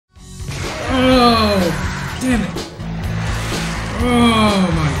Damn it! Oh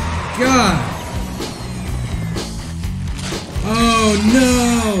my god! Oh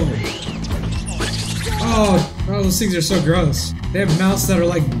no! Oh, those things are so gross. They have mouths that are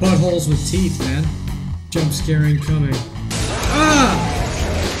like buttholes with teeth, man. Jump scare incoming.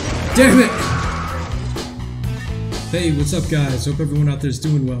 Ah! Damn it! Hey, what's up guys? Hope everyone out there is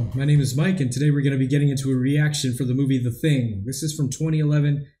doing well. My name is Mike, and today we're going to be getting into a reaction for the movie The Thing. This is from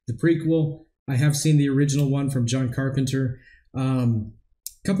 2011, the prequel. I have seen the original one from John Carpenter. A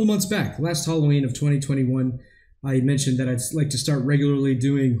couple months back, last Halloween of 2021, I mentioned that I'd like to start regularly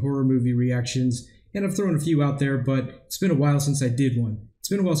doing horror movie reactions, and I've thrown a few out there, but it's been a while since I did one. It's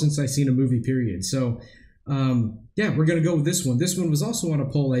been a while since I've seen a movie, period. So, yeah, we're going to go with this one. This one was also on a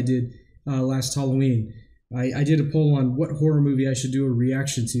poll I did last Halloween. I did a poll on what horror movie I should do a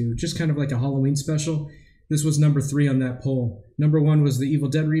reaction to, just kind of like a Halloween special. This was number 3 on that poll. Number 1 was the Evil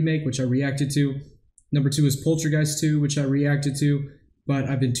Dead remake, which I reacted to. Number 2 is Poltergeist 2, which I reacted to, but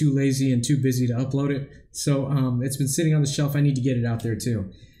I've been too lazy and too busy to upload it. So it's been sitting on the shelf. I need to get it out there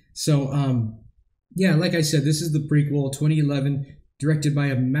too. So yeah, like I said, this is the prequel, 2011, directed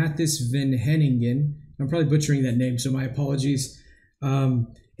by Mathis Van Henningen. I'm probably butchering that name, so my apologies. And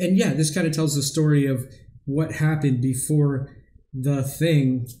yeah, this kind of tells the story of what happened before the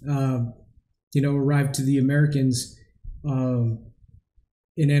Thing, arrived to the Americans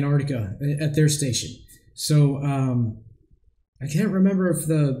in Antarctica at their station. So I can't remember if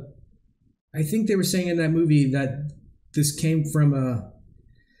I think they were saying in that movie that this came from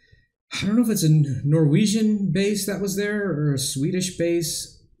I don't know if it's a Norwegian base that was there or a Swedish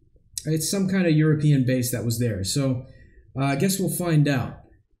base. It's some kind of European base that was there. So I guess we'll find out.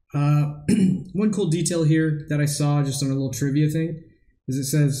 One cool detail here that I saw just on a little trivia thing is it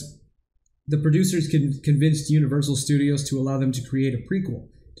says the producers convinced Universal Studios to allow them to create a prequel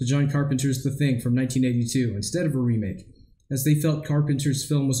to John Carpenter's The Thing from 1982 instead of a remake, as they felt Carpenter's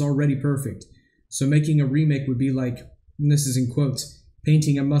film was already perfect. So making a remake would be like, and this is in quotes,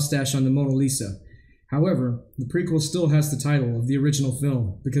 painting a mustache on the Mona Lisa. However, the prequel still has the title of the original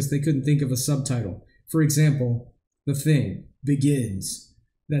film because they couldn't think of a subtitle. For example, The Thing Begins.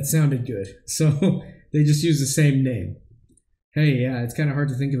 That sounded good, so they just used the same name. Hey, yeah, it's kind of hard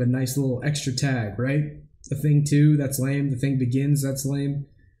to think of a nice little extra tag, right? The Thing 2, that's lame. The Thing Begins, that's lame.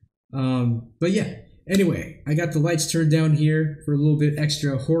 But yeah, anyway, I got the lights turned down here for a little bit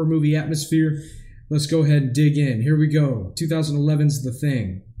extra horror movie atmosphere. Let's go ahead and dig in. Here we go. 2011's The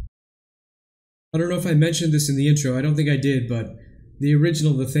Thing. I don't know if I mentioned this in the intro. I don't think I did, but the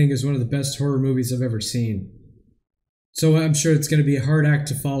original The Thing is one of the best horror movies I've ever seen. So I'm sure it's going to be a hard act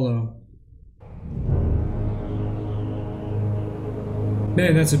to follow.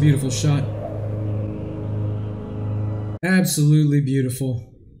 Man, that's a beautiful shot. Absolutely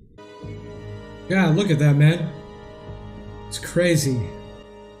beautiful. God, look at that, man. It's crazy.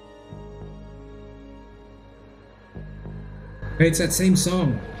 Hey, it's that same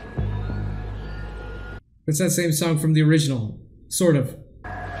song. It's that same song from the original. Sort of.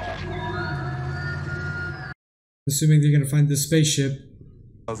 Assuming they're gonna find this spaceship.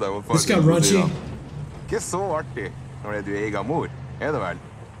 This got raunchy.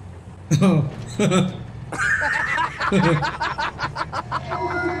 Oh.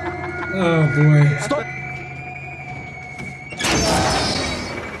 Oh boy. Stop!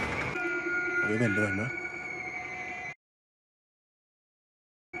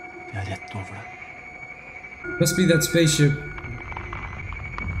 Must be that spaceship.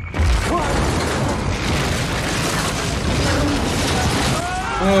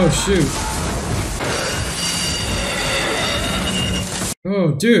 Oh shoot.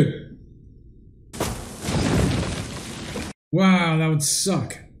 Oh dude. Wow, that would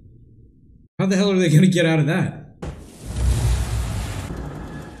suck. How the hell are they gonna get out of that?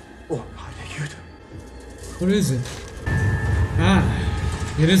 Oh, what is it? Ah,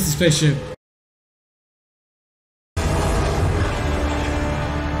 it is the spaceship.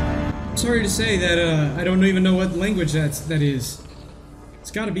 I'm sorry to say that I don't even know what language that is.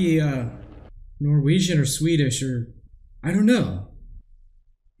 It's gotta be Norwegian or Swedish or I don't know.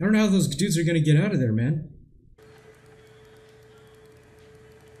 I don't know how those dudes are gonna get out of there, man.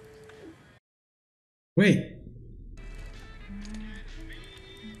 Wait.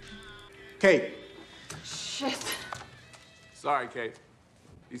 Kate. Shit. Sorry, Kate.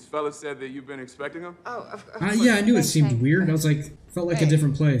 These fellas said that you've been expecting them? Oh, of course. Yeah, I knew it seemed weird. I was like, felt like a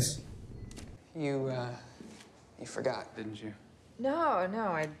different place. You forgot, didn't you? No,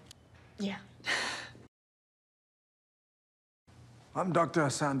 yeah. I'm Dr.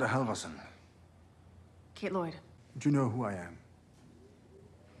 Sander Halvorsen. Kate Lloyd. Do you know who I am?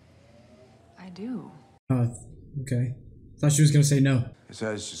 I do. Okay. Thought she was gonna say no. It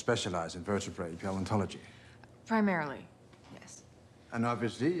says you specialize in vertebrate paleontology. Primarily, yes. And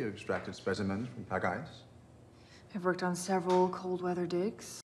obviously you extracted specimens from pack ice. I've worked on several cold weather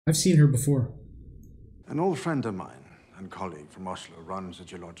digs. I've seen her before. An old friend of mine and colleague from Oslo runs a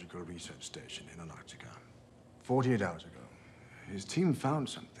geological research station in Antarctica. 48 hours ago, his team found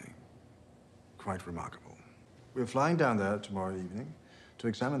something quite remarkable. We're flying down there tomorrow evening to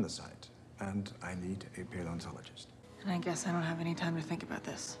examine the site, and I need a paleontologist. And I guess I don't have any time to think about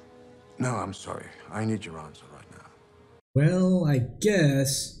this. No, I'm sorry. I need your answer right now. Well, I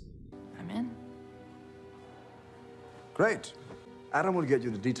guess. I'm in. Great. Adam will get you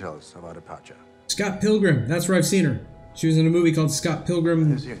the details of our departure. Scott Pilgrim. That's where I've seen her. She was in a movie called Scott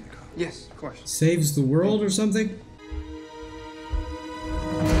Pilgrim Is he in the car? Yes, of course. Saves the World or something.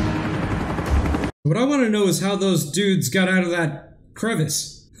 What I want to know is how those dudes got out of that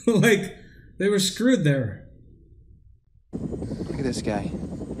crevice. Like, they were screwed there. Look at this guy.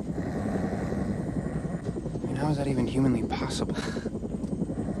 I mean, how is that even humanly possible?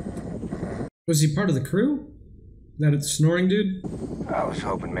 Was he part of the crew? That snoring dude? I was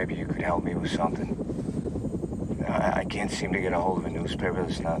hoping maybe you could help me with something. I can't seem to get a hold of a newspaper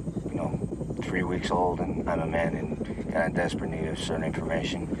that's not, 3 weeks old, and I'm a man in kind of desperate need of certain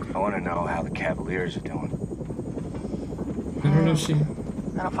information. I want to know how the Cavaliers are doing. I don't know if she...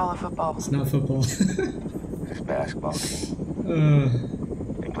 I don't follow football. It's not football. This basketball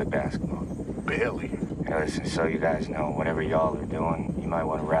team. They play basketball. Barely. Hey, listen, so you guys know, whatever y'all are doing, you might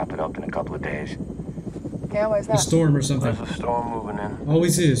want to wrap it up in a couple of days. Yeah, why is A that? storm or something. There's a storm moving in.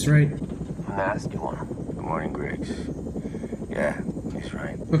 Always is, right? A nasty one. Good morning, Griggs. Yeah, he's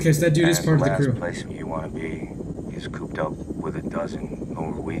right. Okay, so that dude is And part of the last crew. place you want to be is cooped up with a dozen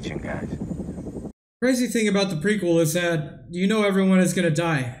Norwegian guys. Crazy thing about the prequel is that you know everyone is gonna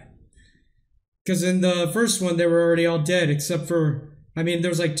die. Because in the first one, they were already all dead, except for... I mean, there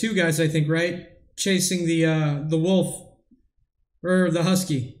was like 2 guys, I think, right? Chasing the wolf. Or the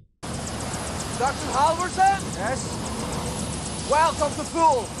husky. Dr. Halvorsen? Yes? Welcome to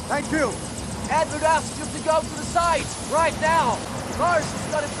Pool. Thank you. Edward asks you to go to the site right now. Lars is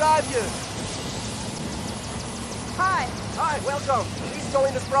gonna drive you. Hi. Hi, welcome. Please go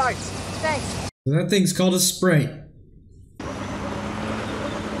in the Sprite. Thanks. So that thing's called a Sprite.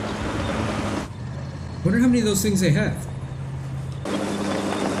 Wonder how many of those things they have.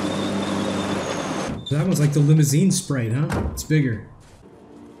 So that one's like the limousine Sprite, huh? It's bigger.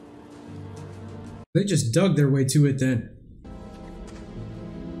 They just dug their way to it then.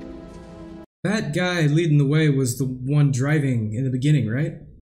 That guy leading the way was the one driving in the beginning, right?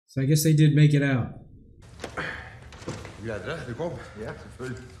 So I guess they did make it out. Yeah,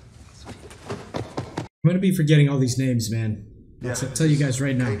 selvfølgelig. I'm gonna be forgetting all these names, man. I'll tell you guys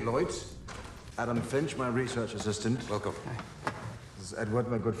right now. Kate Lloyd, Adam Finch, my research assistant. Welcome. This is Edward,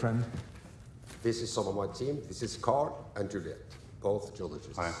 my good friend. This is some of my team. This is Carl and Juliet, both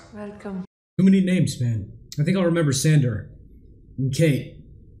geologists. Hi. Welcome. Too many names, man. I think I'll remember Sander, and Kate,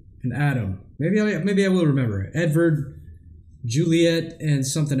 and Adam. Maybe I will remember Edward, Juliet, and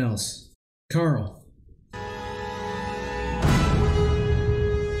something else. Carl.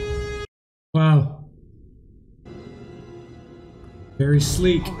 Wow. Very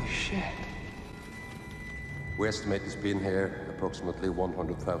sleek. Holy shit. We estimate it's been here approximately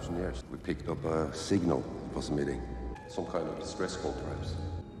 100,000 years. We picked up a signal it was emitting. Some kind of distress call, perhaps.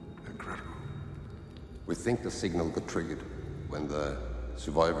 Incredible. We think the signal got triggered when the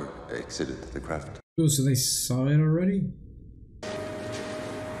survivor exited the craft. Oh, so they saw it already?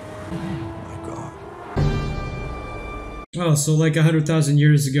 My God. Oh, so like 100,000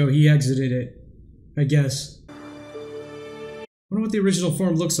 years ago, he exited it. I guess. I wonder what the original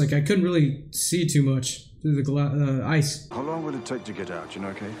form looks like. I couldn't really see too much through the ice. How long will it take to get out, you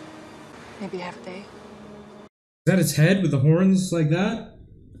know, Kate? Maybe half a day. Is that its head with the horns like that?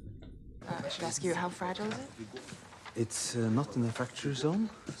 I should ask you, how fragile is it? It's not in the fracture zone,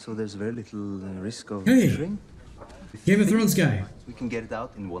 so there's very little risk of Hey! fracturing. Game of Thrones guy. We can get it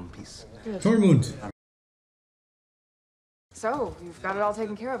out in one piece. Tormund. So, you've got it all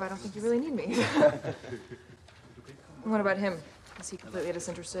taken care of. I don't think you really need me. What about him? Is he completely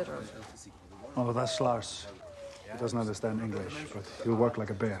disinterested, or...? Oh, that's Lars. He doesn't understand English, but he'll work like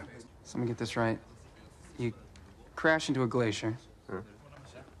a bear. So let me get this right. You crash into a glacier,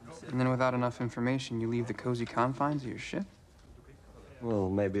 and then without enough information, you leave the cozy confines of your ship? Well,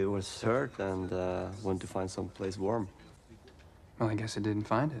 maybe it was hurt and wanted to find some place warm. Well, I guess it didn't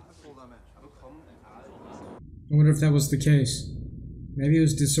find it. I wonder if that was the case. Maybe it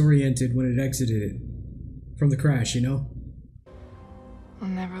was disoriented when it exited it. From the crash, you know? I'll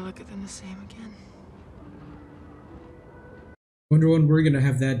never look at them the same again. Wonder when we're gonna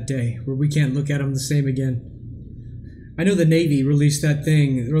have that day where we can't look at them the same again. I know the Navy released that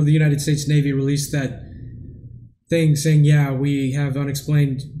thing, or the United States Navy released that thing saying, yeah, we have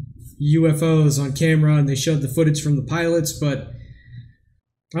unexplained UFOs on camera, and they showed the footage from the pilots, but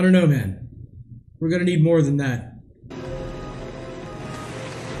I don't know, man. We're gonna need more than that.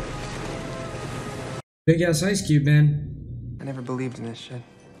 Big ass ice cube, man. I never believed in this shit.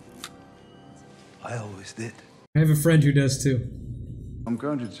 I always did. I have a friend who does too. I'm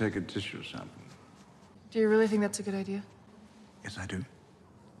going to take a tissue sample. Do you really think that's a good idea? Yes, I do.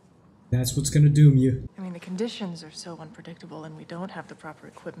 That's what's gonna doom you. I mean, the conditions are so unpredictable and we don't have the proper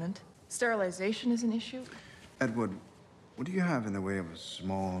equipment. Sterilization is an issue. Edward, what do you have in the way of a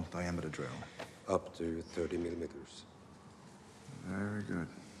small diameter drill? Up to 30 millimeters. Very good.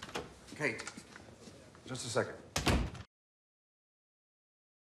 Kate, just a second.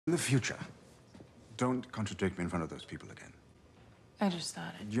 In the future, don't contradict me in front of those people again. I just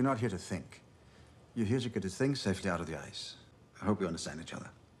thought it. You're not here to think. You're here to get the thing safely out of the ice. I hope we understand each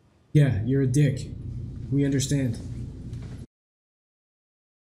other. Yeah, you're a dick. We understand.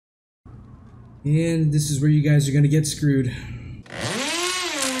 And this is where you guys are gonna get screwed.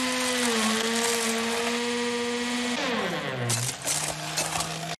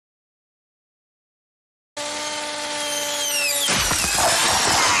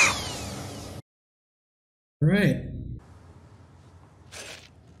 All right.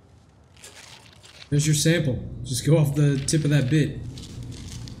 There's your sample. Just go off the tip of that bit.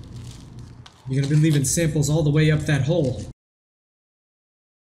 You're gonna be leaving samples all the way up that hole.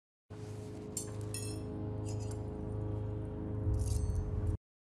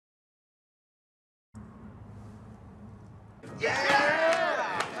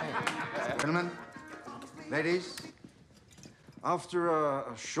 Gentlemen, ladies, after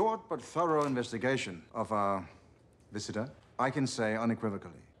a short but thorough investigation of our visitor, I can say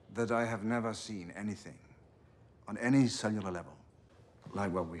unequivocally that I have never seen anything on any cellular level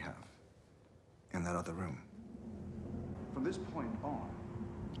like what we have in that other room. From this point on,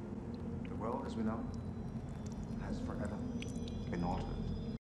 the world as we know it has forever been altered.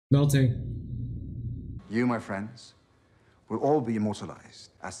 Melting. You, my friends, will all be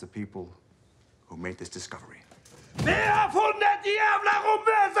immortalized as the people who made this discovery. Vi har funnet jävla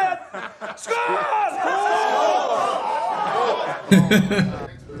rumväsen! Skål!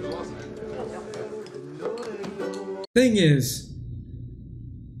 Thing is,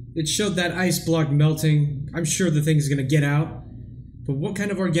 it showed that ice block melting. I'm sure the thing's gonna get out. But what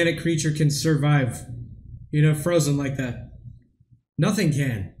kind of organic creature can survive, you know, frozen like that? Nothing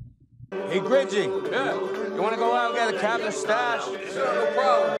can. Hey, Gridgy. Yeah. You want to go out and get a captain stash? Sure, no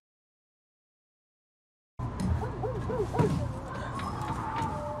problem.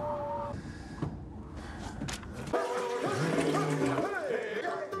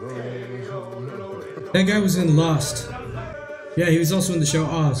 That guy was in Lost. Yeah, he was also in the show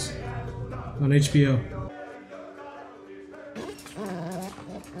Oz on HBO.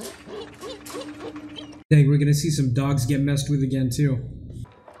 Dang, we're gonna see some dogs get messed with again too.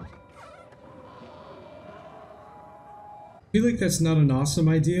 I feel like that's not an awesome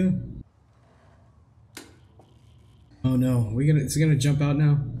idea. Oh no, it's gonna jump out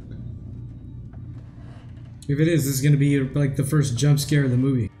now. If it is, this is gonna be like the first jump scare of the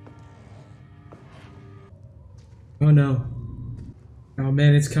movie. Oh no. Oh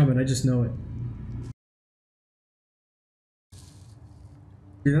man, it's coming, I just know it.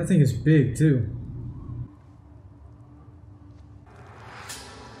 Dude, that thing is big too.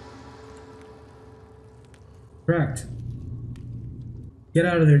 Cracked. Get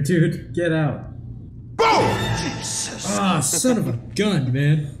out of there, dude. Get out. Boom! Jesus! Ah, son of a gun,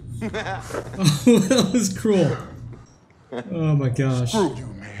 man. Oh, that was cruel. Oh my gosh. Screw you,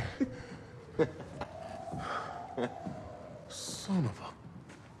 man. Son of a...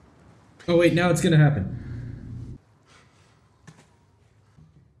 Oh wait, now it's gonna happen.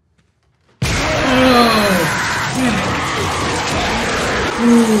 Oh!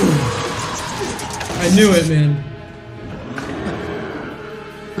 Ooh. I knew it, man.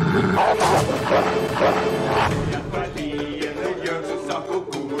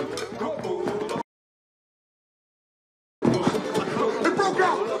 It broke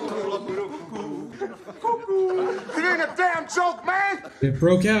out! It ain't a damn joke, man! It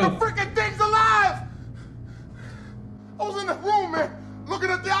broke out. The freaking thing's alive! I was in the room, man, looking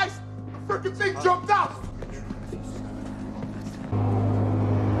at the ice. The freaking thing jumped out!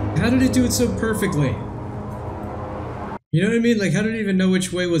 How did it do it so perfectly? You know what I mean? Like, how did it even know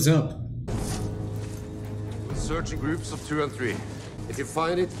which way was up? Search in groups of 2 and 3. If you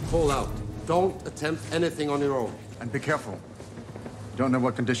find it, call out. Don't attempt anything on your own. And be careful. Don't know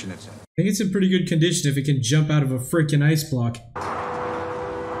what condition it's in. I think it's in pretty good condition if it can jump out of a freaking ice block.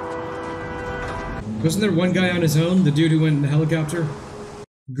 Wasn't there one guy on his own? The dude who went in the helicopter?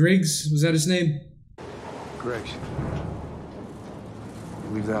 Griggs? Was that his name? Griggs.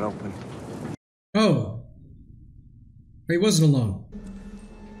 Leave that open. Oh. He wasn't alone.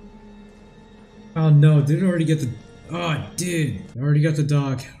 Oh no, did it already get the... Oh, it did. I already got the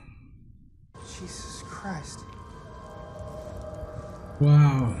dog. Jesus Christ.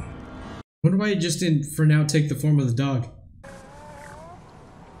 Wow. Wonder why he just didn't, for now, take the form of the dog.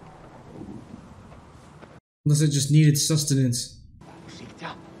 Unless it just needed sustenance.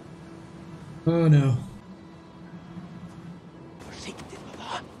 Oh no.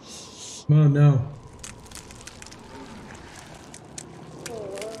 Oh no.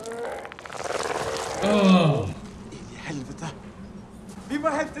 Oh.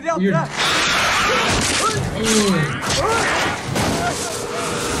 You're...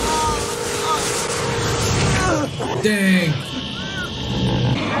 Dang.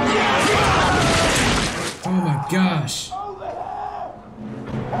 Oh my gosh.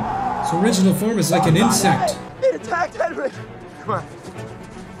 Its original form is like an insect. It attacked Henrik. Come on.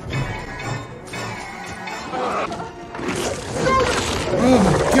 Oh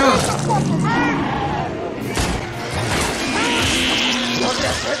my god.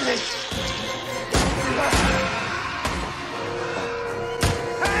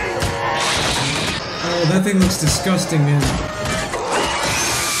 Oh, that thing looks disgusting, man.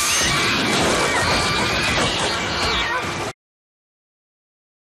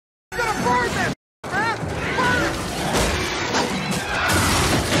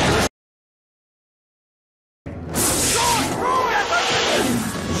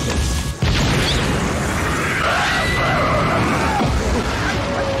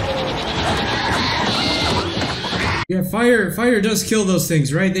 Yeah, fire does kill those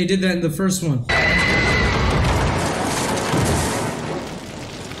things, right? They did that in the first one.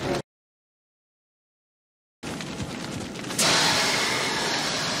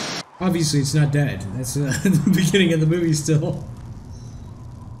 Obviously, it's not dead. That's the beginning of the movie still.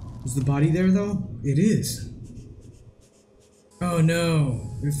 Is the body there, though? It is. Oh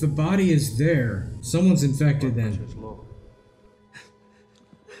no. If the body is there, someone's infected then.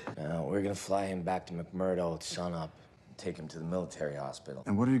 We're gonna fly him back to McMurdo at sunup. Take him to the military hospital.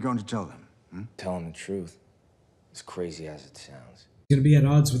 And what are you going to tell them? Hmm? Tell him the truth. As crazy as it sounds. He's gonna be at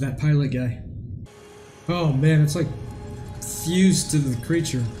odds with that pilot guy. Oh man, it's like fused to the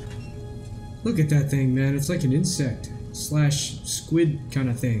creature. Look at that thing, man. It's like an insect slash squid kind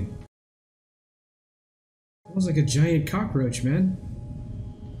of thing. It was like a giant cockroach, man.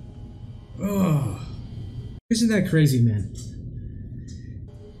 Oh, isn't that crazy, man?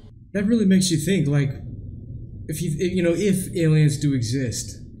 That really makes you think, like, if aliens do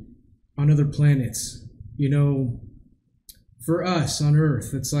exist on other planets, for us on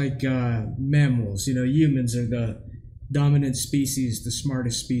Earth, it's like mammals. Humans are the dominant species, the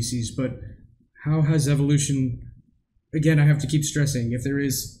smartest species. But how has evolution? Again, I have to keep stressing, if there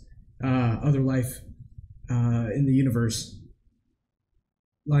is other life in the universe,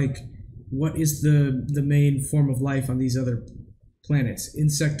 like, what is the main form of life on these other planets?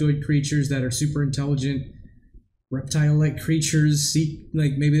 Insectoid creatures that are super intelligent, reptile-like creatures,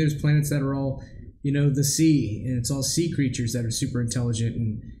 like maybe there's planets that are all, the sea, and it's all sea creatures that are super intelligent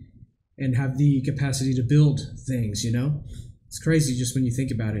and have the capacity to build things, It's crazy just when you think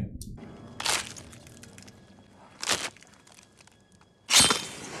about it.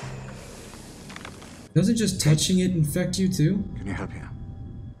 Doesn't just touching it infect you too? Can you help here?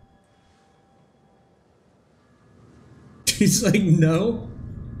 He's like, no.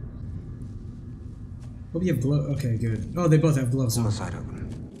 Hope you have gloves. Okay, good. Oh, they both have gloves on. The side open.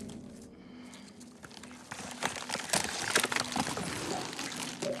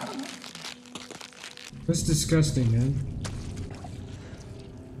 That's disgusting, man.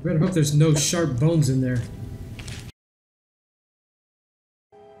 Better hope there's no sharp bones in there.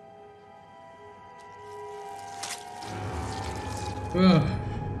 Ugh.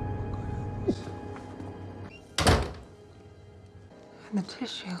 And the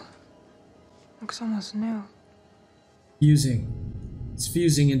tissue looks almost new. Fusing. It's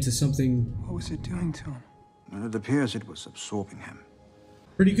fusing into something. What was it doing to him? And it appears it was absorbing him.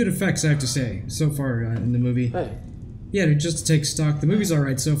 Pretty good effects, I have to say, so far in the movie. Hey. Yeah, just to take stock, the movie's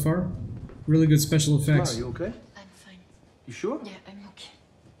alright so far. Really good special effects. Are you okay? I'm fine. You sure? Yeah, I'm okay.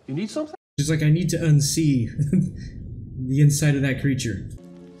 You need something? Just like I need to unsee the inside of that creature.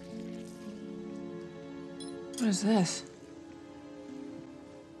 What is this?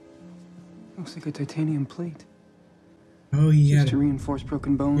 Looks like a titanium plate. Oh, he Just had... to reinforce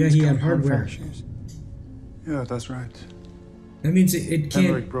broken bones. Yeah, he had compound hardware. fractures. Yeah, that's right. That means it can't...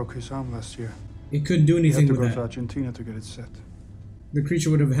 Henrik broke his arm last year. It couldn't do He had anything to with go that. to Argentina to get it set. The creature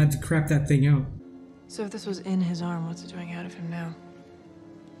would have had to crap that thing out. So if this was in his arm, what's it doing out of him now?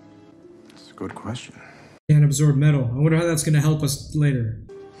 That's a good question. Can't absorb metal. I wonder how that's going to help us later.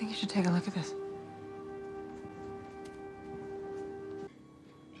 I think you should take a look at this.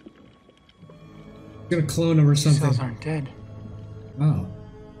 Gonna clone him or These something. cells aren't dead. Oh.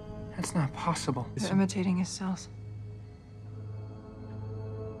 That's not possible. They're imitating his cells.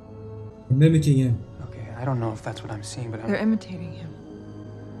 Mimicking him. Okay, I don't know if that's what I'm seeing, but They're imitating him.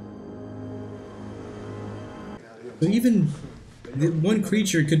 So even one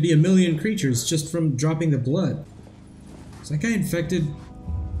creature could be a million creatures just from dropping the blood. Is that guy infected?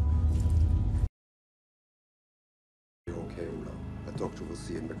 You're okay, Ola. A doctor will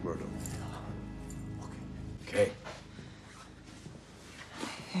see in McMurdo. Okay.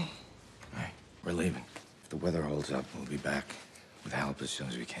 Hey. All right, we're leaving. If the weather holds up, we'll be back with help as soon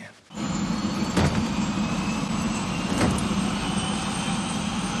as we can.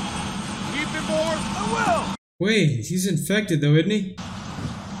 Keep him warm. I will. Wait, he's infected though, isn't he?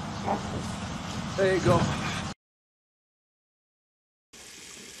 There you go.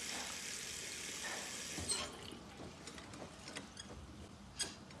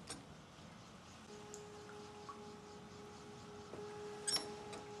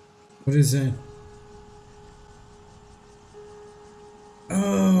 What is that?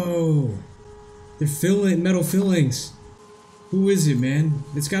 Oh, they're filling metal fillings. Who is it, man?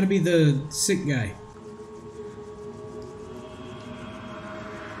 It's got to be the sick guy.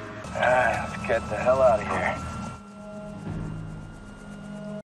 Let's get the hell out of here.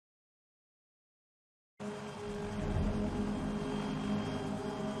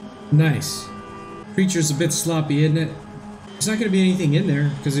 Nice. Creature's a bit sloppy, isn't it? There's not going to be anything in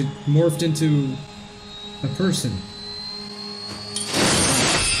there because it morphed into a person.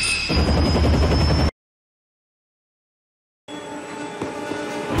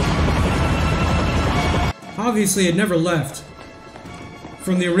 Obviously, it never left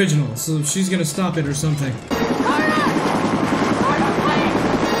from the original, so she's going to stop it or something.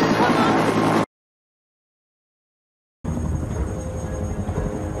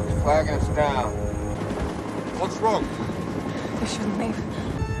 Flagging us down. What's wrong? We shouldn't leave.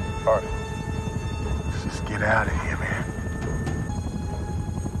 All right. Just get out of here, man.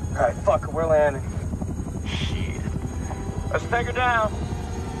 All right, fuck it, we're landing. Shit. Let's take her down.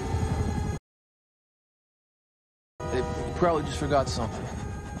 They probably just forgot something.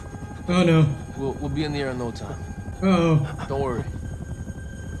 Oh no. We'll be in the air in no time. Uh-oh. Don't worry.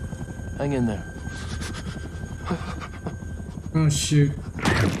 Hang in there. Oh shoot.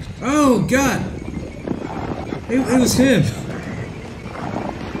 Oh god! It was him!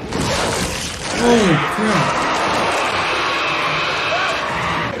 Holy crap!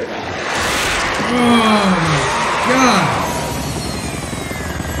 Oh my god!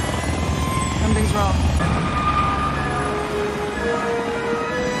 Something's wrong.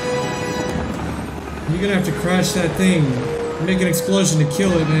 You're gonna have to crash that thing. Make an explosion to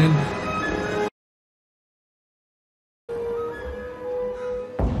kill it, man.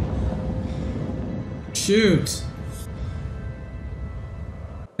 Shoot.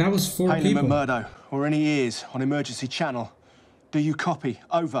 That was 4 Haley people. McMurdo, or any ears on emergency channel. Do you copy?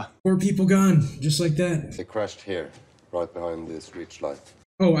 Over. 4 people gone, just like that. They crashed here, right behind this reach light.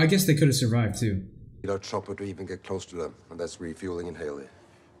 Oh, I guess they could have survived too. Need our chopper to even get close to them, and that's refueling in Haley.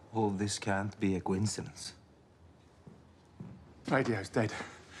 All this can't be a coincidence. Radio's dead.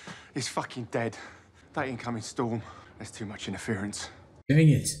 He's fucking dead. That incoming storm. There's too much interference. Dang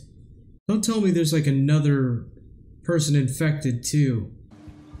it. Don't tell me there's like another person infected too.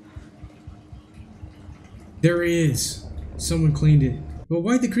 There is. Someone cleaned it. But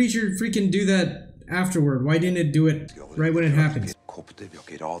why'd the creature freaking do that afterward? Why didn't it do it right when it happened?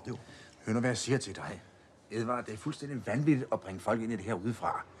 Hør nu, hvad jeg siger til dig. Edvard, det er fuldstændig vanvittigt at bringe folk ind i det her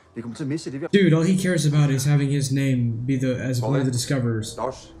udefra. Vi kommer til at miste det. Dude, all he cares about is having his name be as one of the discoverers.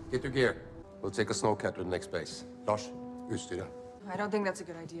 Lars, get your gear. We'll take a snowcat to the next base. Lars, utstyr. I don't think that's a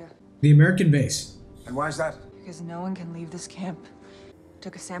good idea. The American base. And why is that? Because no one can leave this camp.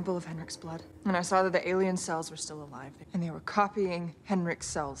 Took a sample of Henrik's blood, and I saw that the alien cells were still alive, and they were copying Henrik's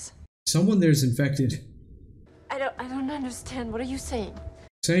cells. Someone there's infected. I don't understand. What are you saying?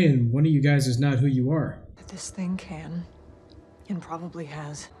 Saying one of you guys is not who you are. That this thing can, and probably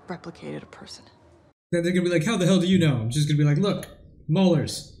has, replicated a person. Then they're gonna be like, how the hell do you know? I'm just gonna be like, look,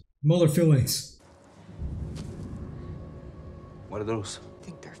 molars. Molar fillings. What are those? I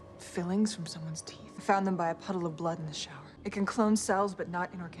think they're fillings from someone's teeth. I found them by a puddle of blood in the shower. It can clone cells, but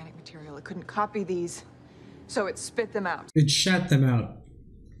not inorganic material. It couldn't copy these, so it spit them out. It shat them out.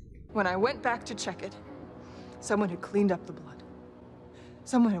 When I went back to check it, someone had cleaned up the blood.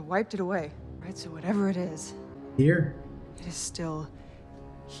 Someone had wiped it away. Right, so whatever it is... Here? It is still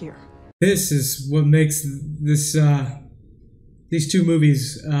here. This is what makes this, these two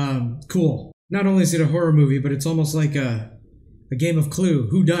movies, cool. Not only is it a horror movie, but it's almost like a game of Clue.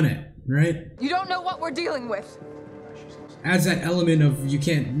 Who done it, right? You don't know what we're dealing with. Adds that element of you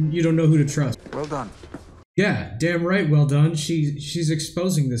don't know who to trust. Well done. Yeah, damn right, well done. She's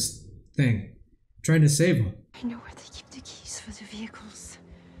exposing this thing. Trying to save him. I know where they keep the keys for the vehicles.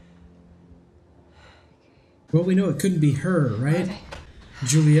 Well, we know it couldn't be her, right?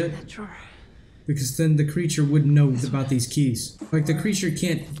 Juliet? That drawer. Because then the creature wouldn't know about these keys. Like, the creature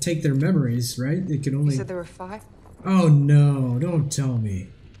can't take their memories, right? It can only... You said there were 5? Oh no, don't tell me.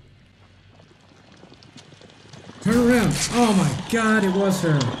 Turn around. Oh my god, it was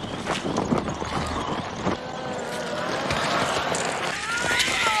her.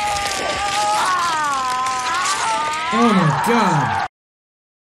 Oh my god.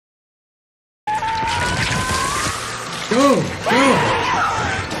 Go, go.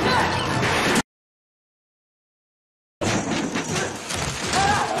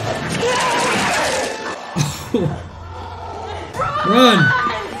 Run!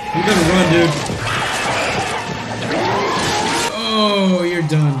 You better run, dude. Oh, you're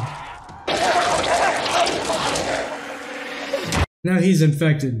done. Now he's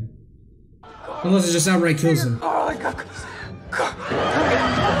infected. Unless it just outright kills him.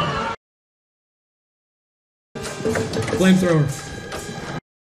 Flamethrower.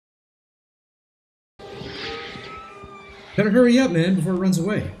 Better hurry up, man, before it runs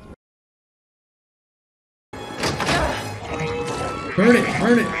away. Burn it!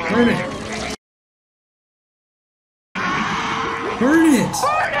 Burn it! Burn it! Burn it!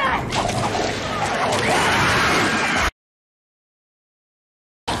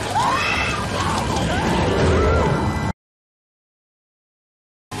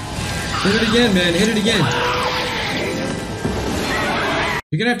 Hit it again, man. Hit it again.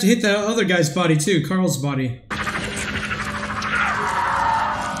 You're gonna have to hit that other guy's body too, Carl's body.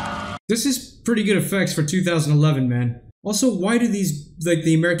 This is pretty good effects for 2011, man. Also, why do these, like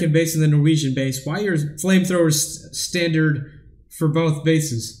the American base and the Norwegian base, why are flamethrowers standard for both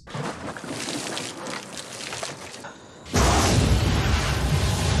bases?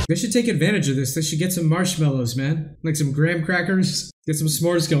 They should take advantage of this. They should get some marshmallows, man. Like some graham crackers. Get some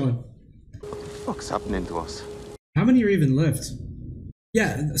s'mores going. What the fuck's happening to us? How many are even left?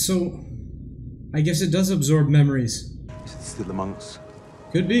 Yeah, so I guess it does absorb memories. Is it still among us?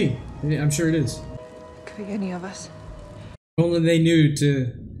 Could be. Yeah, I'm sure it is. Could be any of us. Only they knew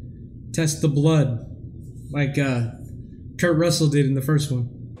to test the blood, like Kurt Russell did in the first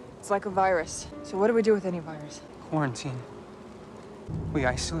one. It's like a virus. So what do we do with any virus? Quarantine. We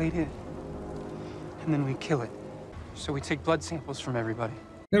isolate it, and then we kill it. So we take blood samples from everybody.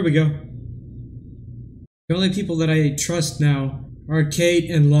 There we go. The only people that I trust now are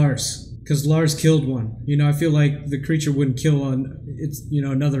Kate and Lars, because Lars killed one. You know, I feel like the creature wouldn't kill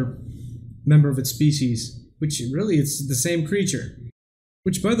another member of its species. Which, really, it's the same creature.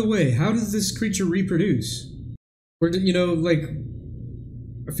 Which, by the way, how does this creature reproduce? Or, you know, like,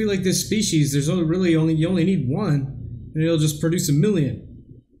 I feel like this species, you only need one, and it'll just produce 1 million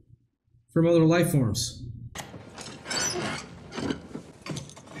from other life forms.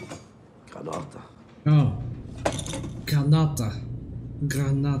 Granata. Oh. Granata.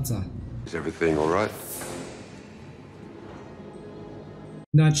 Granata. Is everything all right?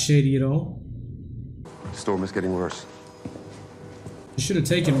 Not shady at all. The storm is getting worse. You should have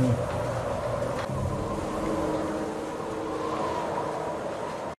taken one.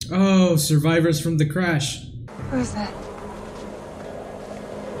 Oh, survivors from the crash. Who is that?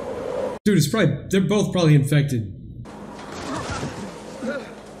 Dude, they're both probably infected.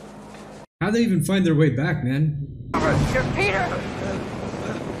 How'd they even find their way back, man? You're Peter!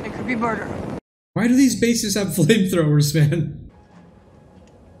 It could be murder. Why do these bases have flamethrowers, man?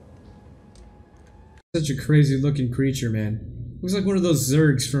 Such a crazy looking creature, man. Looks like one of those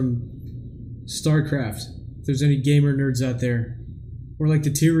Zergs from StarCraft. If there's any gamer nerds out there. Or like the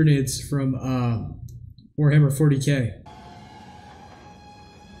Tyranids from Warhammer 40k.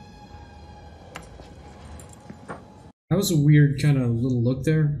 That was a weird kind of little look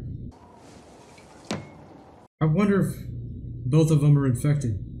there. I wonder if both of them are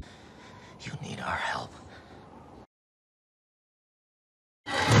infected. You need our help.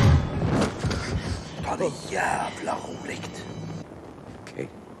 Ta det jävla roligt. Okay.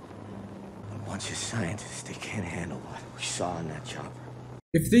 bunch of scientists. They can't handle what we saw in that chopper.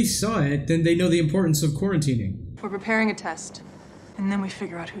 If they saw it, then they know the importance of quarantining. We're preparing a test, and then we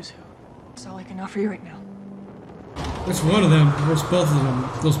figure out who's who. That's all I can offer you right now. That's one of them. There's both of them.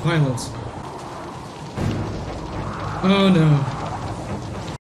 Those pilots. Oh no.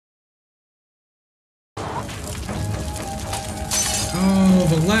 Oh,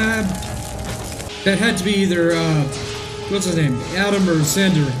 the lab. That had to be either, what's his name? Adam or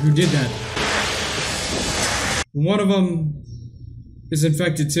Sander who did that. One of them is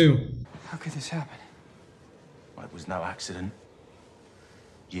infected too. How could this happen? Well, it was no accident.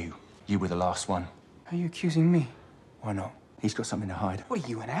 You were the last one. Are you accusing me? Why not? He's got something to hide. What are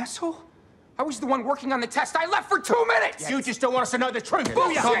you, an asshole? I was the one working on the test. I left for 2 minutes! You just don't want us to know the truth.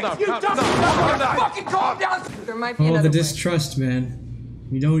 Bullshit! Calm down. You Calm don't down. fucking calm down! There might be Oh, another the way. distrust, man.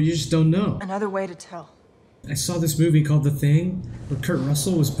 You just don't know. Another way to tell. I saw this movie called The Thing, where Kurt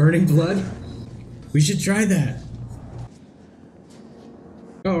Russell was burning blood. We should try that.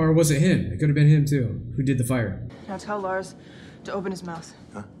 Oh, or was it him? It could have been him too, who did the fire. Now tell Lars to open his mouth.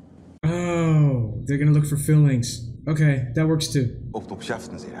 Oh, they're gonna look for fillings. Okay, that works too. Åpne opp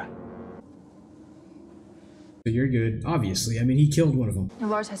kjeften, sier jeg. So you're good, obviously. I mean, he killed one of them. Now,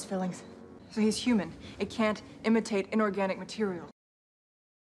 Lars has fillings, so he's human. It can't imitate inorganic material.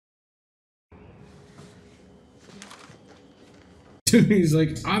 He's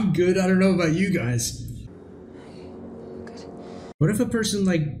like, I'm good, I don't know about you guys. Good. What if a person,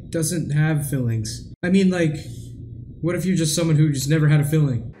 like, doesn't have fillings? I mean, like, what if you're just someone who just never had a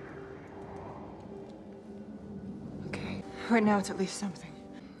filling? Okay. Right now, it's at least something.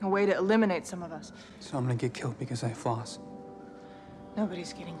 A way to eliminate some of us. So I'm gonna get killed because I floss.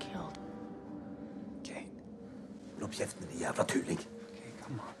 Nobody's getting killed. Okay. Åpne opp kjeften, din jævla tulling. Okay,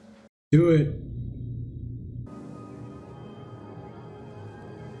 come on. Do it.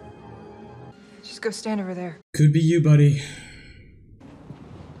 Just go stand over there. Could be you, buddy.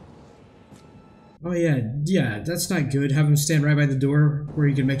 Oh yeah, that's not good. Have him stand right by the door where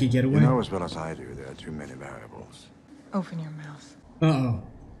he can make a getaway. You know as well as I do, there are too many variables. Open your mouth. Uh-oh.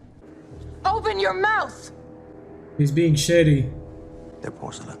 Open your mouth! He's being shady. Det er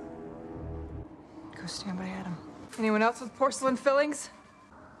porcelain. Go stand by Adam. Anyone else with porcelain fillings?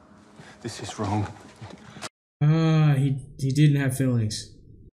 This is wrong. Ah, he didn't have fillings.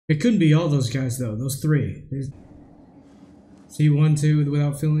 It couldn't be all those guys though. Those three. See 1, 2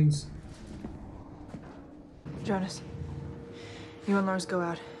 without fillings. Jonas, you and Lars go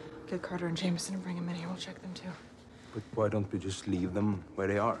out. Get Carter and Jameson and bring them in here. We'll check them too. But why don't we just leave them where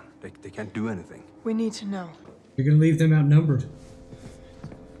they are? They can't do anything. We need to know. You're gonna leave them outnumbered.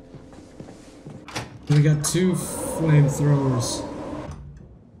 We got 2 flamethrowers.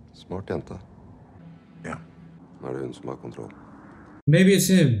 Smart jente. Ja. Nå er det hun som har kontroll. Maybe it's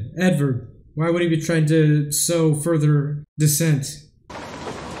him, Edvard. Why would he be trying to sow further dissent?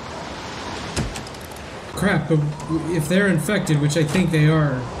 Crap, but if they're infected, which I think they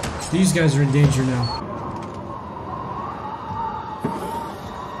are, these guys are in danger now.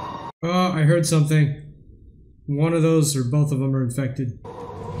 Oh, I heard something. One of those or both of them are infected.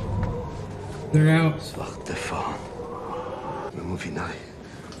 They're out. Svarte faen. Vi må finne dem.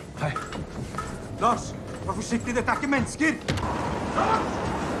 Hei. Lars, vær forsiktig. Dette er ikke mennesker.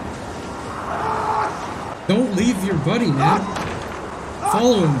 Don't leave your buddy, man.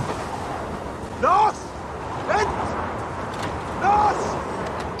 Follow him. Lars! Vent! Lars!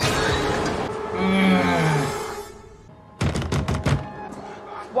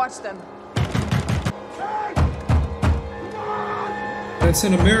 Watch them. That's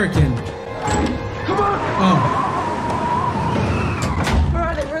an American. Come on! Oh. Where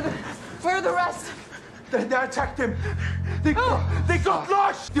are they? Where are the rest? They attacked him. They got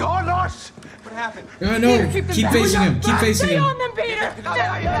Lars! De har Lars! What happened? No, keep facing him. Keep facing Stay him. on them, Peter!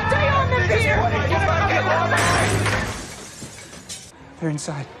 Stay on them, Peter! They're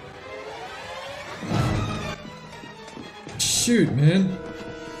inside. Shoot, man.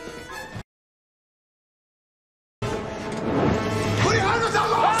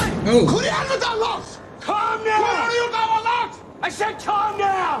 Oh. Hvor i helvete er Lars? Calm down! Where are you going, Lars? I said calm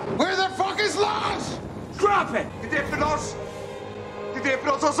down! Where the fuck is Lars? Drop it! De dreper Lars! De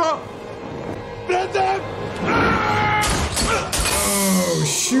dreper oss også! Brenn dem! Oh,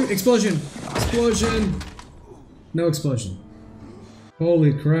 shoot. Explosion. Explosion. No explosion.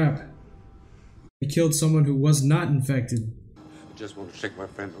 Holy crap. I killed someone who was not infected. I just want to check my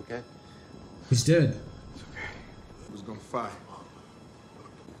friend, okay? He's dead. It's okay. He was gonna fight.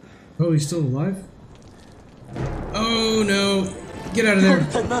 Oh, he's still alive? Oh, no. Get out of there.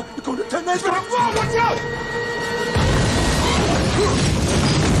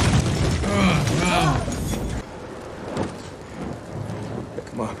 Ugh.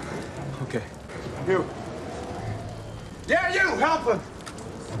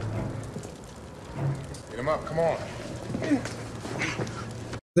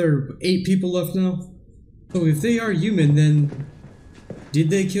 There are 8 people left now. So if they are human, then did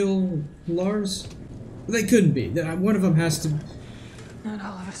they kill Lars? They couldn't be. One of them has to. Not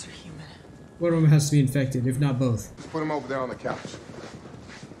all of us are human. One of them has to be infected, if not both. Put him over there on the couch.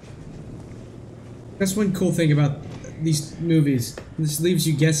 That's one cool thing about these movies. This leaves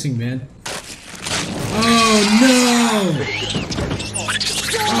you guessing, man. Oh no!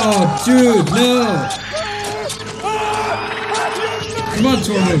 Oh dude, no! Come on,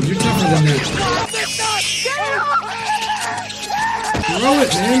 Tormund, you're tougher than that. Throw it,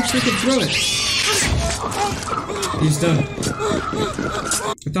 man! Freaking throw it! He's done.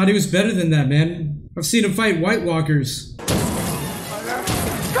 I thought he was better than that, man. I've seen him fight White Walkers. There's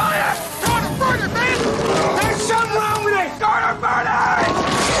something wrong with it! Start burning!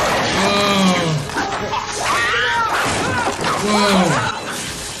 Oh. Whoa.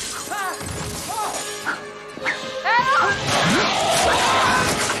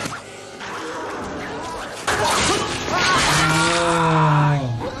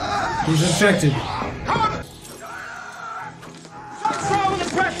 Oh. He's infected. What's wrong with the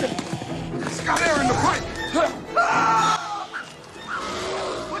pressure? It's got air in the pipe!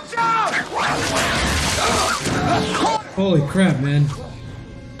 Watch out! Holy crap, man.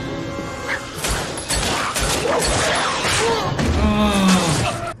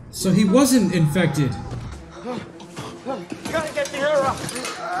 Oh. So he wasn't infected. Gotta get the air up.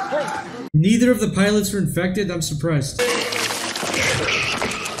 Neither of the pilots were infected? I'm surprised.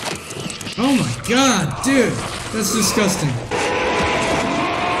 Oh my god, dude. That's disgusting.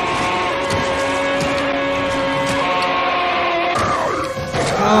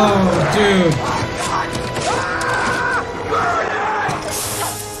 Oh, dude.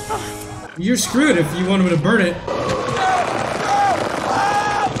 You're screwed if you want him to burn it.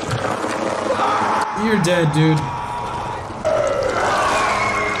 You're dead, dude.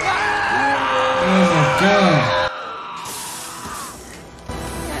 Oh my god.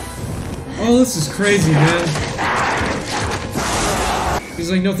 Oh, this is crazy, man.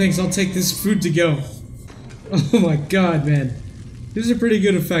 He's like, no thanks, I'll take this food to go. Oh my god, man. These are pretty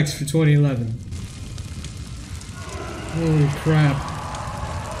good effects for 2011. Holy crap.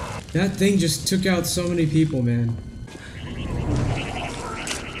 That thing just took out so many people, man.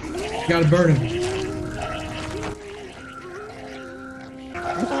 Gotta burn him.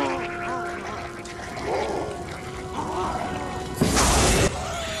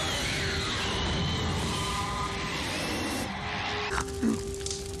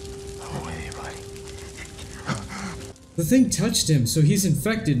 The thing touched him, so he's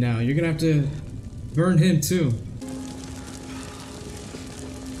infected now. You're gonna have to burn him too.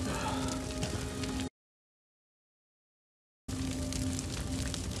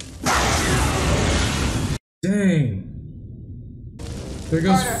 Dang. There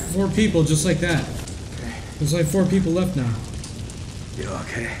goes 4 people just like that. There's like 4 people left now. You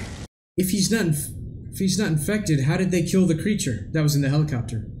okay? If he's not infected, how did they kill the creature that was in the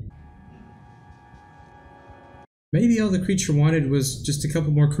helicopter? Maybe all the creature wanted was just a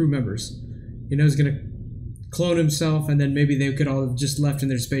couple more crew members. You know, he's gonna clone himself, and then maybe they could all have just left in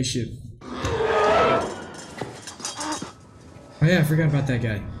their spaceship. Oh yeah, I forgot about that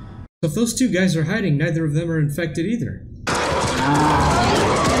guy. So if those 2 guys are hiding, neither of them are infected either.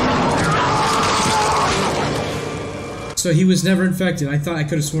 So he was never infected. I thought I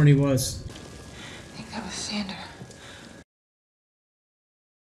could have sworn he was. I think that was Sander.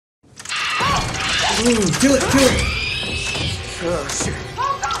 Ooh, kill it, kill it! Oh, shit.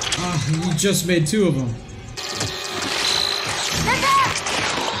 Ah, you just made 2 of them.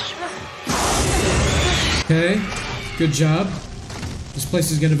 Okay, good job. This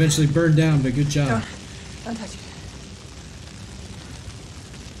place is gonna eventually burn down, but good job. Don't touch it.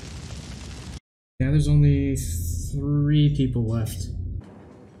 Yeah, there's only 3 people left.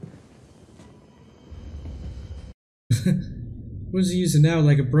 What is he using now?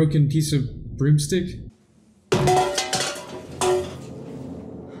 Like a broken piece of broomstick?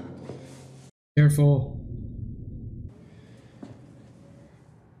 Careful.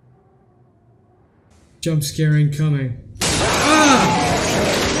 Jump scare incoming. Ah!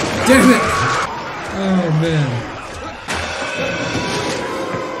 Damn it! Oh man.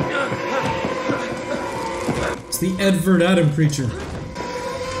 It's the Edward Adam creature.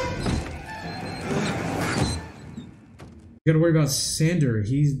 You gotta worry about Sander.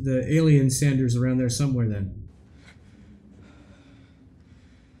 He's the alien Sander's around there somewhere then.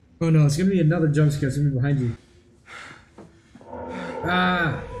 Oh no, it's gonna be another jump scare. It's gonna be behind you.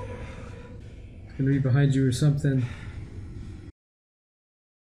 Ah! It's gonna be behind you or something.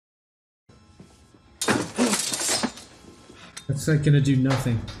 That's like gonna do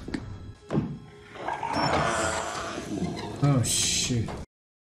nothing. Oh shoot.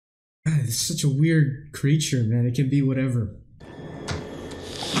 God, it's such a weird creature, man. It can be whatever.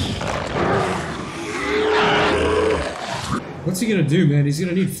 What's he gonna do, man? He's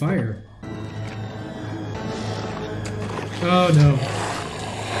gonna need fire. Oh no.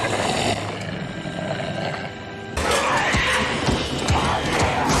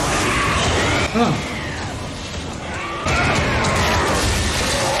 Oh.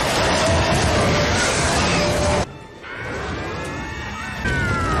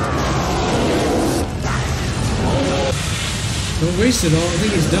 Don't waste it all. I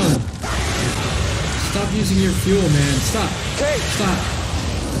think he's done. Stop using your fuel, man. Stop. Stop.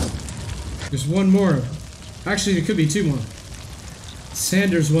 There's one more. Actually, there could be two more.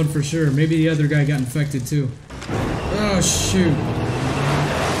 Sanders one for sure. Maybe the other guy got infected too. Oh, shoot.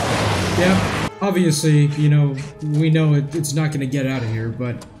 Yep. Obviously, you know, we know it's not going to get out of here,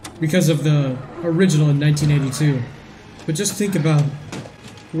 but because of the original in 1982. But just think about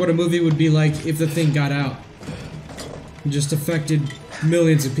what a movie would be like if the thing got out. It just affected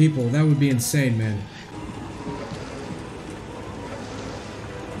millions of people. That would be insane, man.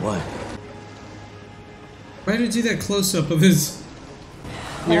 What? Why did it do that close-up of his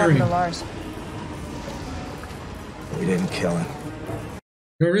What happened earring? to Lars? We didn't kill him.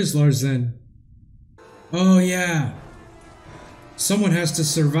 Where is Lars then? Oh yeah. Someone has to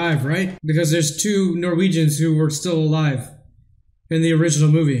survive, right? Because there's two Norwegians who were still alive in the original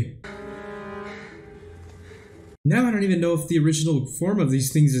movie. Now I don't even know if the original form of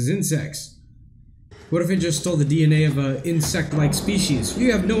these things is insects. What if it just stole the DNA of an insect-like species?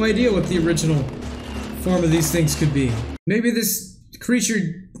 You have no idea what the original form of these things could be. Maybe this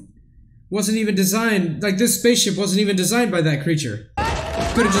creature wasn't even designed, like this spaceship wasn't even designed by that creature.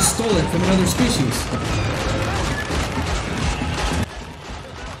 Could have just stole it from another species.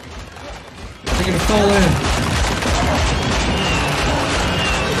 They're gonna fall in.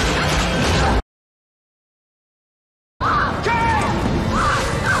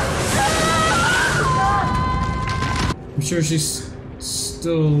 I'm sure she's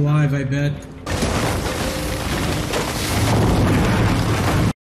still alive, I bet.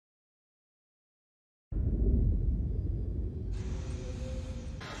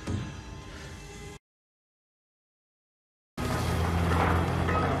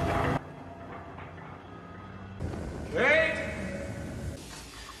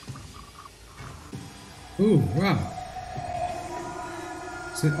 Ooh, wow.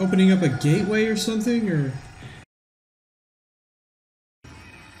 Is it opening up a gateway or something, or?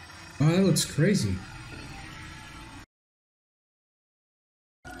 Oh, that looks crazy.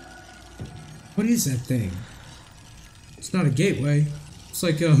 What is that thing? It's not a gateway. It's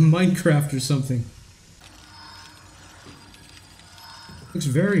like a Minecraft or something. Looks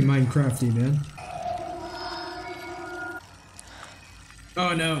very Minecrafty, man.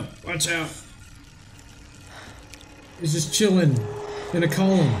 Oh no, watch out. He's just chilling in a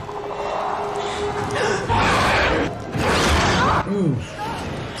column. Ooh.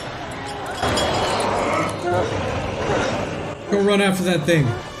 Go run after that thing.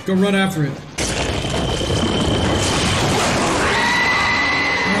 Go run after it.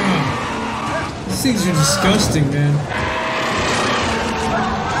 Ah, these things are disgusting, man.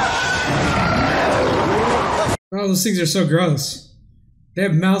 Oh, those things are so gross. They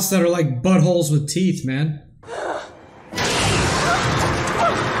have mouths that are like buttholes with teeth, man.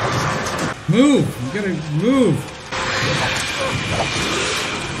 Move! You gotta move!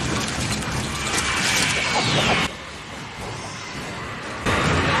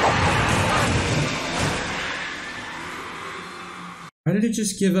 Why did it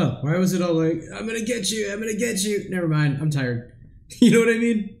just give up? Why was it all like, I'm gonna get you, I'm gonna get you? Never mind, I'm tired. You know what I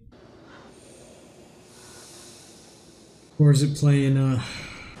mean? Or is it playing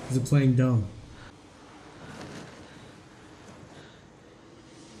dumb?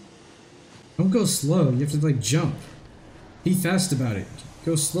 Don't go slow, you have to like jump. Be fast about it.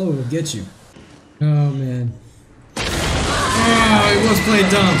 Go slow, it'll get you. Oh man. Oh, he was playing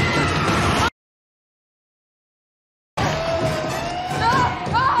dumb.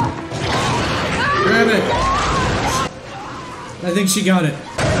 Grab it. I think she got it.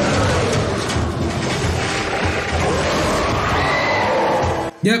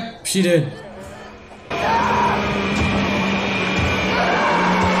 Yep, she did.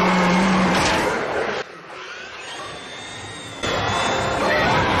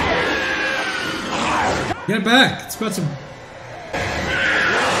 Get it back. It's about to...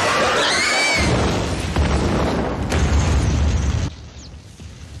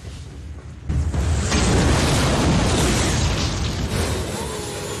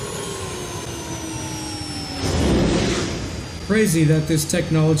 Crazy that this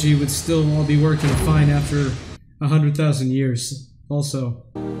technology would still all be working fine after 100,000 years, also.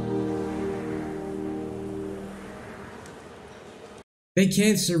 They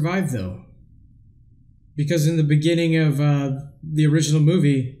can't survive, though. Because in the beginning of the original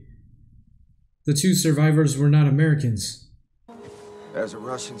movie, the two survivors were not Americans. There's a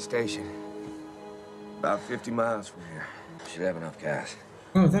Russian station. About 50 miles from here. Should have enough gas.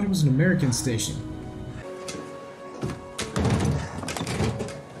 Oh, I thought it was an American station.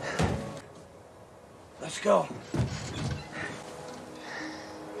 Let's go.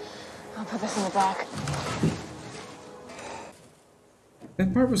 I'll put this in the back.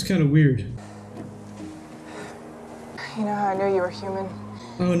 That part was kind of weird. You know how I knew you were human?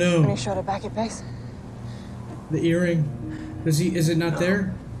 Oh no. When you showed it back at base? The earring. Is it not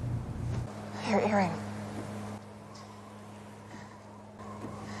there? Your earring.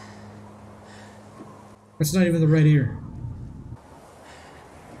 That's not even the right ear.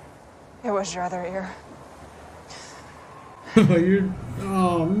 It was your other ear.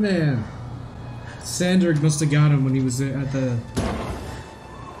 Oh man. Sandberg must have got him when he was at the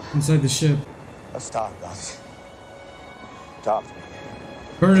inside the ship. Let's talk about it. Talk to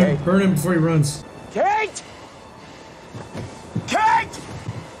me. Burn him before he runs. Kate! Kate!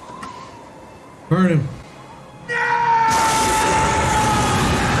 Burn him.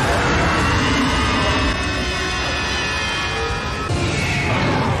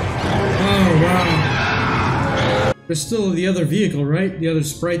 Oh wow. There's still the other vehicle, right? The other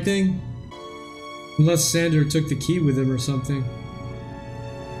sprite thing? Unless Sander took the key with him or something.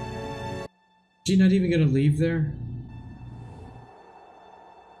 Is she not even gonna leave there?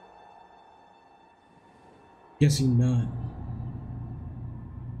 Guessing not.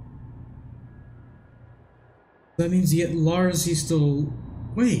 That means yet Lars, he's still.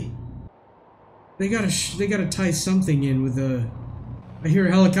 Wait. They gotta tie something in with a. I hear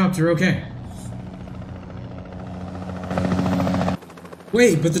a helicopter. Okay.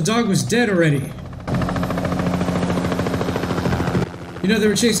 Wait, but the dog was dead already. You know they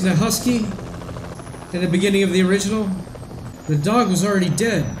were chasing a husky in the beginning of the original? The dog was already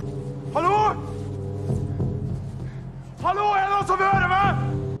dead. Hallo? Hallo, er det noen som hører meg?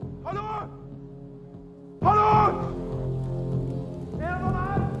 Hallo? Hallo? Er det noen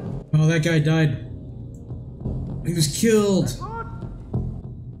her? Oh, that guy died. He was killed.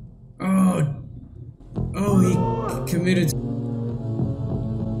 Oh, he committed.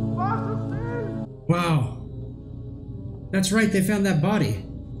 Wow. That's right, they found that body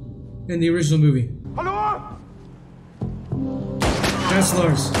in the original movie. Hallo? That's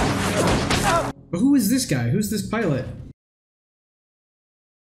Lars. But who is this guy? Who's this pilot?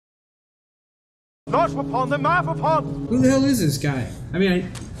 Lars, for faen, det er meg, for faen! Who the hell is this guy? I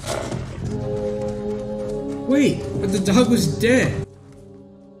mean, Wait, but the dog was dead.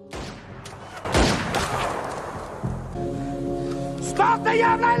 Start det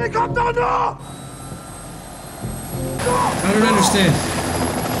jævla helikopteret nå! I don't understand.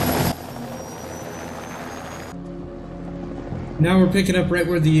 Now we're picking up right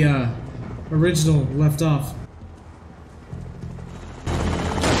where the original left off.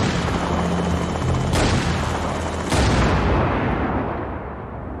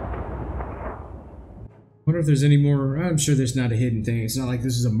 I wonder if there's any more. I'm sure there's not a hidden thing. It's not like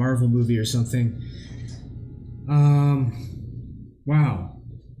this is a Marvel movie or something. Wow.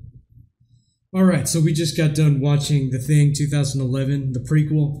 Alright, so we just got done watching The Thing 2011, the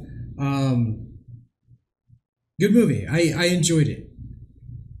prequel. Good movie. I enjoyed it.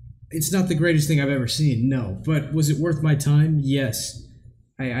 It's not the greatest thing I've ever seen, no. But was it worth my time? Yes.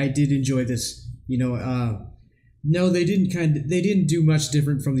 I did enjoy this. You know, no, they didn't do much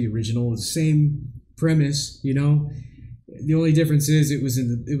different from the original. It was the same premise, you know. The only difference is it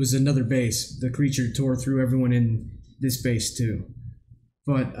was another base. The creature tore through everyone in this base too.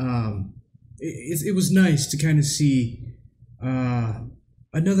 But it was nice to kind of see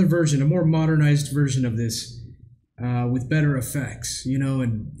another version, a more modernized version of this, with better effects, you know,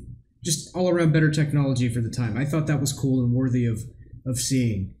 and just all around better technology for the time. I thought that was cool and worthy of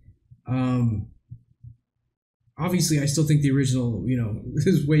seeing. Obviously, I still think the original, you know,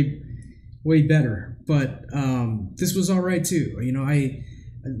 is way better, but this was all right too. You know,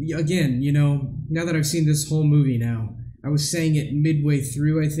 again, you know, now that I've seen this whole movie now, I was saying it midway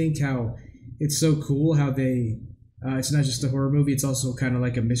through, I think, how it's so cool how they, it's not just a horror movie, it's also kind of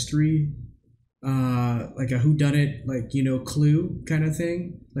like a mystery, like a whodunit, like, you know, Clue kind of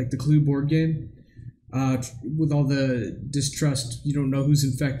thing, like the Clue board game, with all the distrust, you don't know who's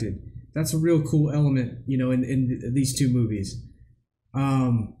infected. That's a real cool element, you know, in these two movies.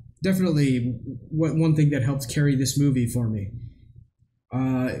 definitely one thing that helped carry this movie for me.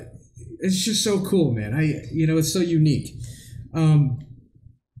 It's just so cool, man. It's so unique.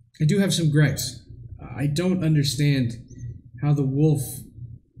 I do have some gripes. I don't understand how the wolf,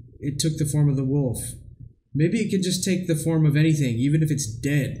 it took the form of the wolf. Maybe it can just take the form of anything, even if it's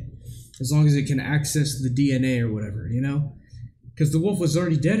dead, as long as it can access the DNA or whatever, Because the wolf was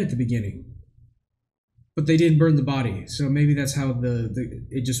already dead at the beginning. But they didn't burn the body, so maybe that's how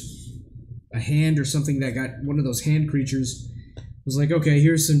it just, a hand or something that got one of those hand creatures was like, okay,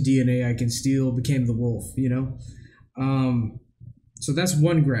 here's some DNA I can steal, became the wolf, So that's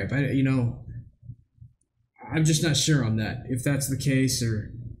one gripe. I'm just not sure on that, if that's the case,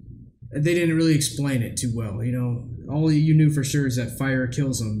 or they didn't really explain it too well, All you knew for sure is that fire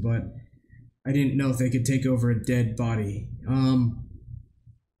kills them, but I didn't know if they could take over a dead body.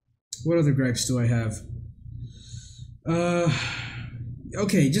 What other gripes do I have?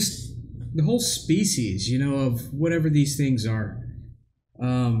 Okay, just the whole species, of whatever these things are.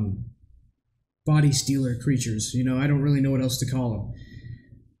 Body stealer creatures, I don't really know what else to call them.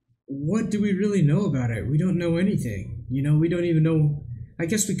 What do we really know about it? We don't know anything. We don't even know. I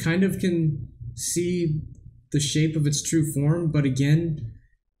guess we kind of can see the shape of its true form, but again,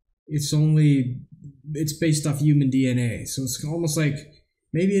 it's based off human DNA. So it's almost like,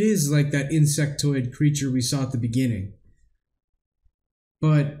 maybe it is like that insectoid creature we saw at the beginning.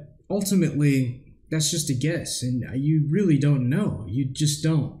 But ultimately, that's just a guess, and you really don't know. You just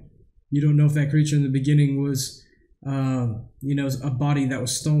don't. You don't know if that creature in the beginning was, a body that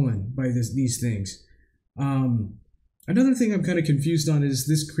was stolen by these things. Another thing I'm kind of confused on is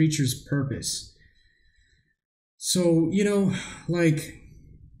this creature's purpose. So,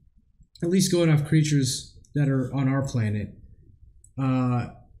 at least going off creatures that are on our planet,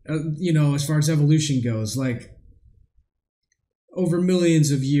 as far as evolution goes, over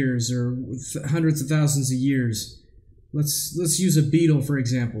millions of years or hundreds of thousands of years, let's use a beetle, for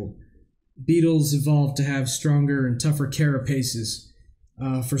example. Beetles evolved to have stronger and tougher carapaces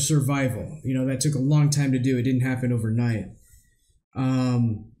for survival. That took a long time to do. It didn't happen overnight.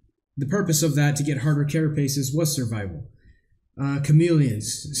 The purpose of that, to get harder carapaces, was survival.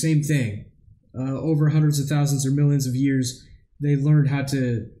 Chameleons, same thing. Over hundreds of thousands or millions of years, they learned how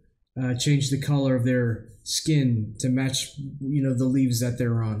to change the color of their skin to match, the leaves that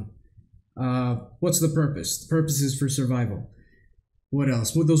they're on. What's the purpose? The purpose is for survival. What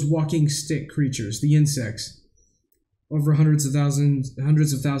else? With those walking stick creatures, the insects, over hundreds of thousands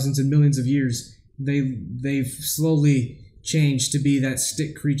and millions of years, they've slowly changed to be that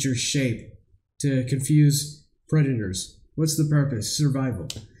stick creature shape to confuse predators. What's the purpose? Survival.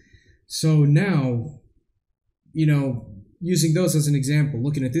 So now, using those as an example,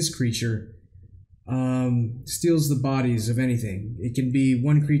 looking at this creature, steals the bodies of anything.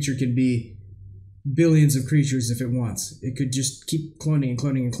 One creature can be billions of creatures if it wants. It could just keep cloning and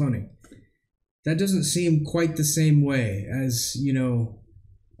cloning and cloning. That doesn't seem quite the same way as,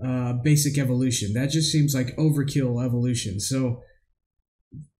 basic evolution. That just seems like overkill evolution. So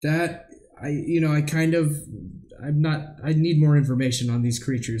that, I need more information on these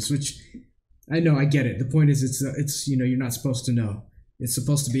creatures, which I know, I get it. The point is it's you're not supposed to know. It's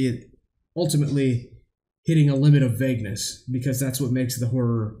supposed to be ultimately hitting a limit of vagueness, because that's what makes the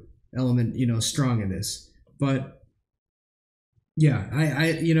horror element, strong in this. But yeah,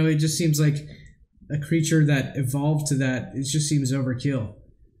 it just seems like a creature that evolved to that, it just seems overkill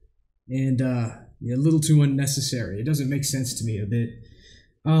and a little too unnecessary. It doesn't make sense to me a bit.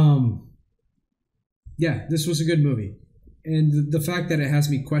 Yeah, this was a good movie, and the fact that it has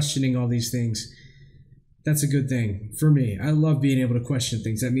me questioning all these things, that's a good thing for me. I love being able to question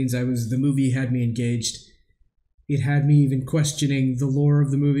things. That means the movie had me engaged. It had me even questioning the lore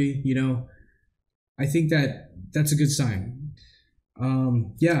of the movie, I think that's a good sign.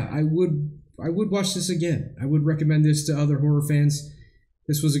 Yeah, I would watch this again. I would recommend this to other horror fans.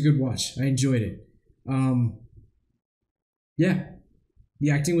 This was a good watch. I enjoyed it. Yeah,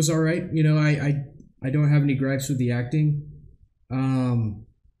 the acting was all right. I don't have any gripes with the acting.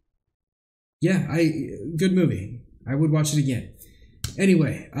 Yeah, good movie. I would watch it again.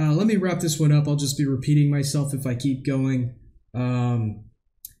 Anyway, let me wrap this one up. I'll just be repeating myself if I keep going.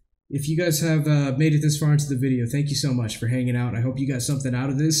 If you guys have made it this far into the video, thank you so much for hanging out. I hope you got something out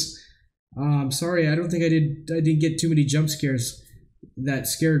of this. Sorry, I don't think I didn't get too many jump scares that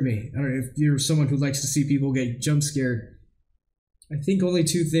scared me. I don't know if you're someone who likes to see people get jump scared. I think only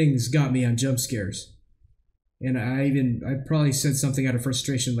 2 things got me on jump scares. And I probably said something out of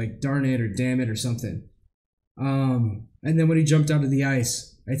frustration, like darn it or damn it or something. And then when he jumped out of the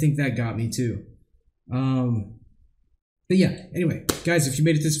ice, I think that got me too. But yeah, anyway, guys, if you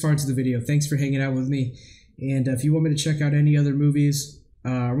made it this far into the video, thanks for hanging out with me. And if you want me to check out any other movies,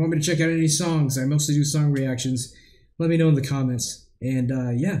 or want me to check out any songs, I mostly do song reactions, let me know in the comments. And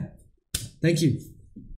yeah, thank you.